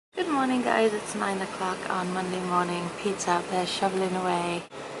morning guys, it's 9 o'clock on Monday morning. Pete's out there shoveling away.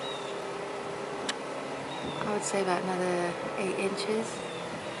 I would say about another 8 inches.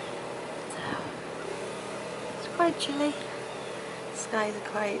 So, it's quite chilly. The skies are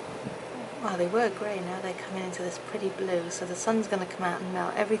quite, well, they were grey, now they're coming into this pretty blue, so the sun's going to come out and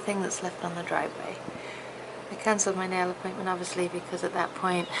melt everything that's left on the driveway. I cancelled my nail appointment obviously because at that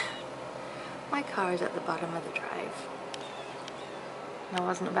point my car is at the bottom of the drive. I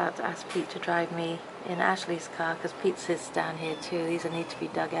wasn't about to ask Pete to drive me in Ashley's car because Pete sits down here too. These need to be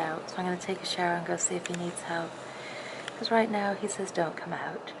dug out. So I'm going to take a shower and go see if he needs help. Because right now he says don't come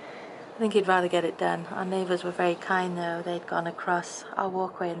out. I think he'd rather get it done. Our neighbours were very kind though. They'd gone across our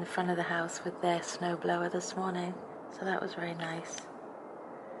walkway in the front of the house with their snowblower this morning. So that was very nice.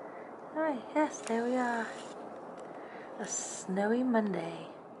 Alright, yes, there we are. A snowy Monday.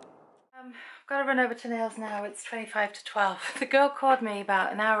 I've got to run over to Nails now. It's 25 to 12. The girl called me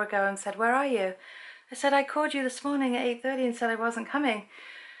about an hour ago and said, "Where are you?" I said, "I called you this morning at 8:30 and said I wasn't coming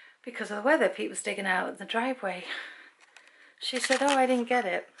because of the weather." Pete was digging out the driveway. She said, "Oh, I didn't get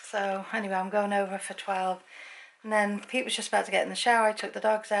it." So anyway, I'm going over for 12. And then Pete was just about to get in the shower. I took the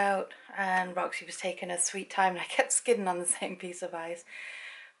dogs out and Roxy was taking her sweet time and I kept skidding on the same piece of ice.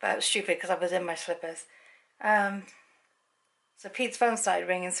 But it was stupid because I was in my slippers. So Pete's phone started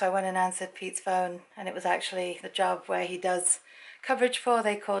ringing, so I went and answered Pete's phone, and it was actually the job where he does coverage for.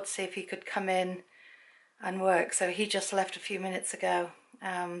 They called to see if he could come in and work, so he just left a few minutes ago.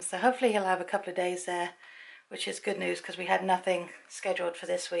 So hopefully he'll have a couple of days there, which is good news because we had nothing scheduled for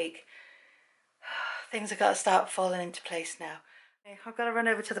this week. Things have got to start falling into place now. Okay, I've got to run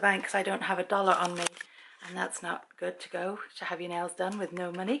over to the bank because I don't have $1 on me, and that's not good to go to have your nails done with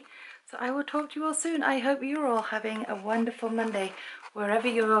no money. So I will talk to you all soon. I hope you're all having a wonderful Monday. Wherever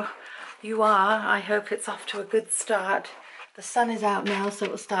you are, I hope it's off to a good start. The sun is out now, so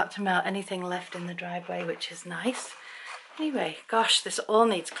it will start to melt anything left in the driveway, which is nice. Anyway, gosh, this all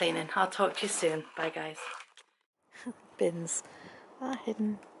needs cleaning. I'll talk to you soon. Bye, guys. Bins are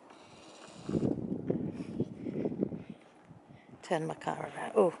hidden. Turn my car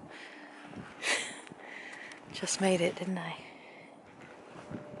around. Oh, just made it, didn't I?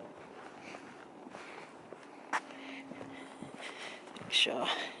 Make sure.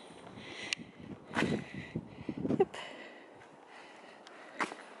 Yep.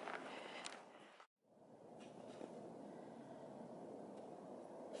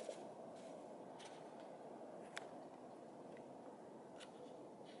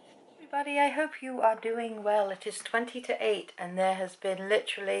 Everybody, I hope you are doing well. It is 20 to 8 and there has been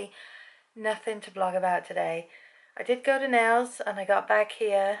literally nothing to blog about today. I did go to Nails and I got back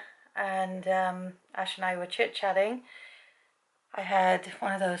here and Ash and I were chit-chatting. I had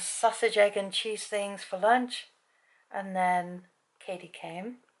one of those sausage, egg and cheese things for lunch and then Katie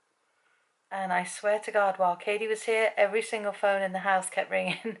came. And I swear to God, while Katie was here, every single phone in the house kept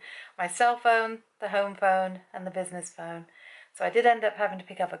ringing. My cell phone, the home phone and the business phone. So I did end up having to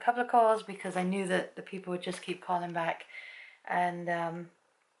pick up a couple of calls because I knew that the people would just keep calling back. And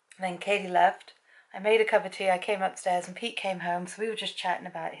then Katie left. I made a cup of tea. I came upstairs and Pete came home. So we were just chatting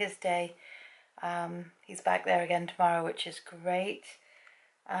about his day. He's back there again tomorrow, which is great.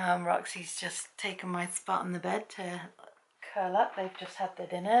 Roxy's just taken my spot on the bed to curl up. They've just had their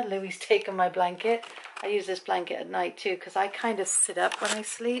dinner. Louie's taken my blanket. I use this blanket at night too because I kind of sit up when I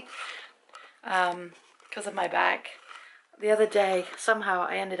sleep because of my back. The other day, somehow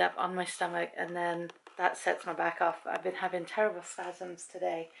I ended up on my stomach and then that sets my back off. I've been having terrible spasms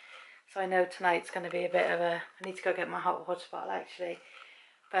today. So I know tonight's going to be a bit of a... I need to go get my hot water bottle actually.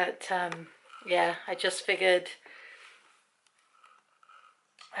 But yeah, I just figured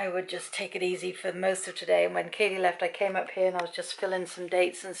I would just take it easy for most of today. And when Katie left, I came up here and I was just filling some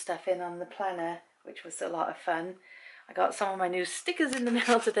dates and stuff in on the planner, which was a lot of fun. I got some of my new stickers in the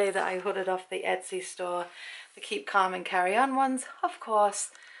mail today that I ordered off the Etsy store. The Keep Calm and Carry On ones, of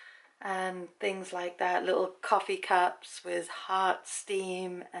course, and things like that. Little coffee cups with heart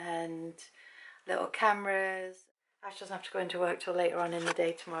steam and little cameras. Ash doesn't have to go into work till later on in the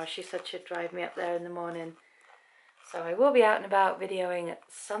day tomorrow. She said she'd drive me up there in the morning. So I will be out and about videoing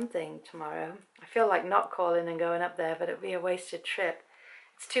something tomorrow. I feel like not calling and going up there, but it would be a wasted trip.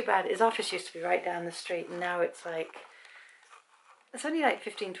 It's too bad. His office used to be right down the street and now it's like... It's only like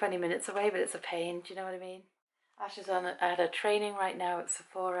 15-20 minutes away, but it's a pain. Do you know what I mean? Ash is at a training right now at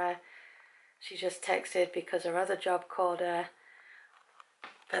Sephora. She just texted because her other job called her.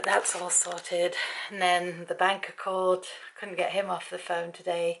 But that's all sorted. And then the banker called. Couldn't get him off the phone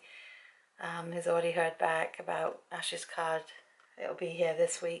today. He's already heard back about Ash's card. It'll be here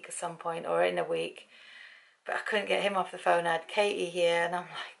this week at some point or in a week. But I couldn't get him off the phone. I had Katie here and I'm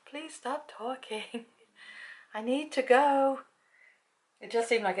like, please stop talking. I need to go. It just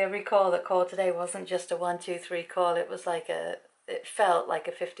seemed like every call that called today wasn't just a 1, 2, 3 call. It was like it felt like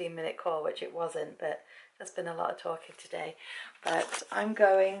a 15-minute call, which it wasn't, but there's been a lot of talking today. But I'm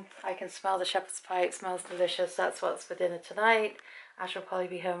going. I can smell the shepherd's pie. It smells delicious. That's what's for dinner tonight. Ash will probably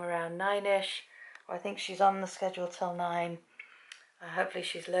be home around 9ish, or I think she's on the schedule till 9. Hopefully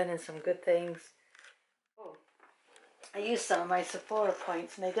she's learning some good things. Oh, I used some of my Sephora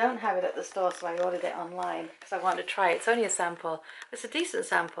points, and they don't have it at the store, so I ordered it online because I wanted to try it. It's only a sample. It's a decent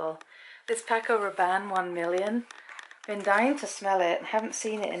sample. This Paco Rabanne 1 million. Been dying to smell it. Haven't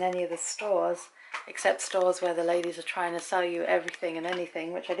seen it in any of the stores, except stores where the ladies are trying to sell you everything and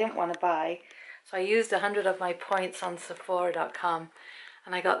anything, which I didn't want to buy. So I used 100 of my points on Sephora.com,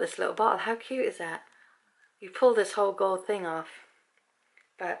 and I got this little bottle. How cute is that? You pull this whole gold thing off.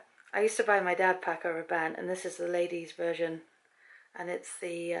 But I used to buy my dad Paco Rabanne, and this is the ladies' version, and it's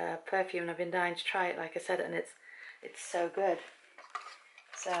the perfume. I've been dying to try it, like I said, and it's so good.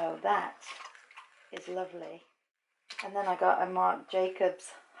 So that is lovely. And then I got a Marc Jacobs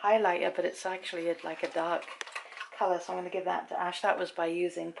highlighter, but it's actually like a dark colour, so I'm going to give that to Ash. That was by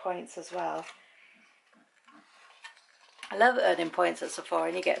using points as well. I love earning points at Sephora,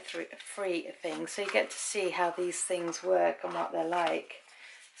 and you get free things, so you get to see how these things work and what they're like.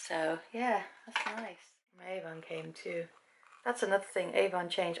 So yeah, that's nice. My Avon came too. That's another thing, Avon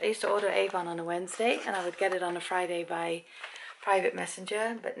changed. I used to order Avon on a Wednesday, and I would get it on a Friday by private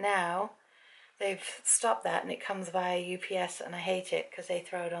messenger, but now they've stopped that, and it comes via UPS, and I hate it because they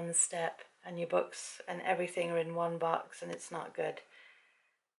throw it on the step, and your books and everything are in one box, and it's not good.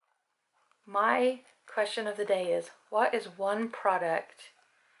 My question of the day is, what is one product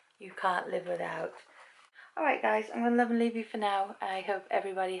you can't live without? Alright guys, I'm going to love and leave you for now. I hope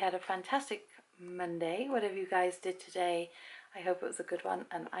everybody had a fantastic Monday. Whatever you guys did today, I hope it was a good one,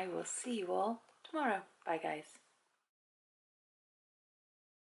 and I will see you all tomorrow. Bye guys.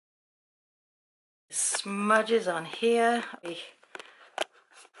 Smudges on here.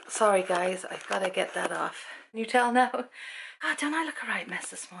 Sorry guys, I've got to get that off. Can you tell now? God, don't I look a right mess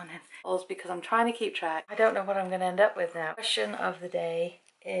this morning? All because I'm trying to keep track. I don't know what I'm going to end up with now. Question of the day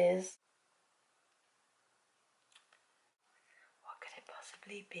is, what could it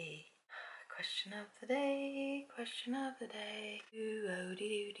possibly be? Question of the day, question of the day.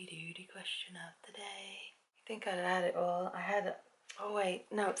 Ooh-oh-dee-doo-dee-doo-dee, question of the day. I think I'd had it all. I had it. Oh wait,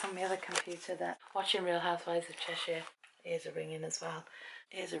 no, it's on my other computer. That watching Real Housewives of Cheshire. Ears are ringing as well.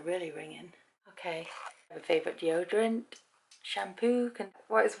 Ears are really ringing. Okay. I have a favourite deodorant, shampoo.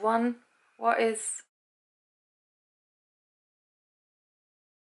 What is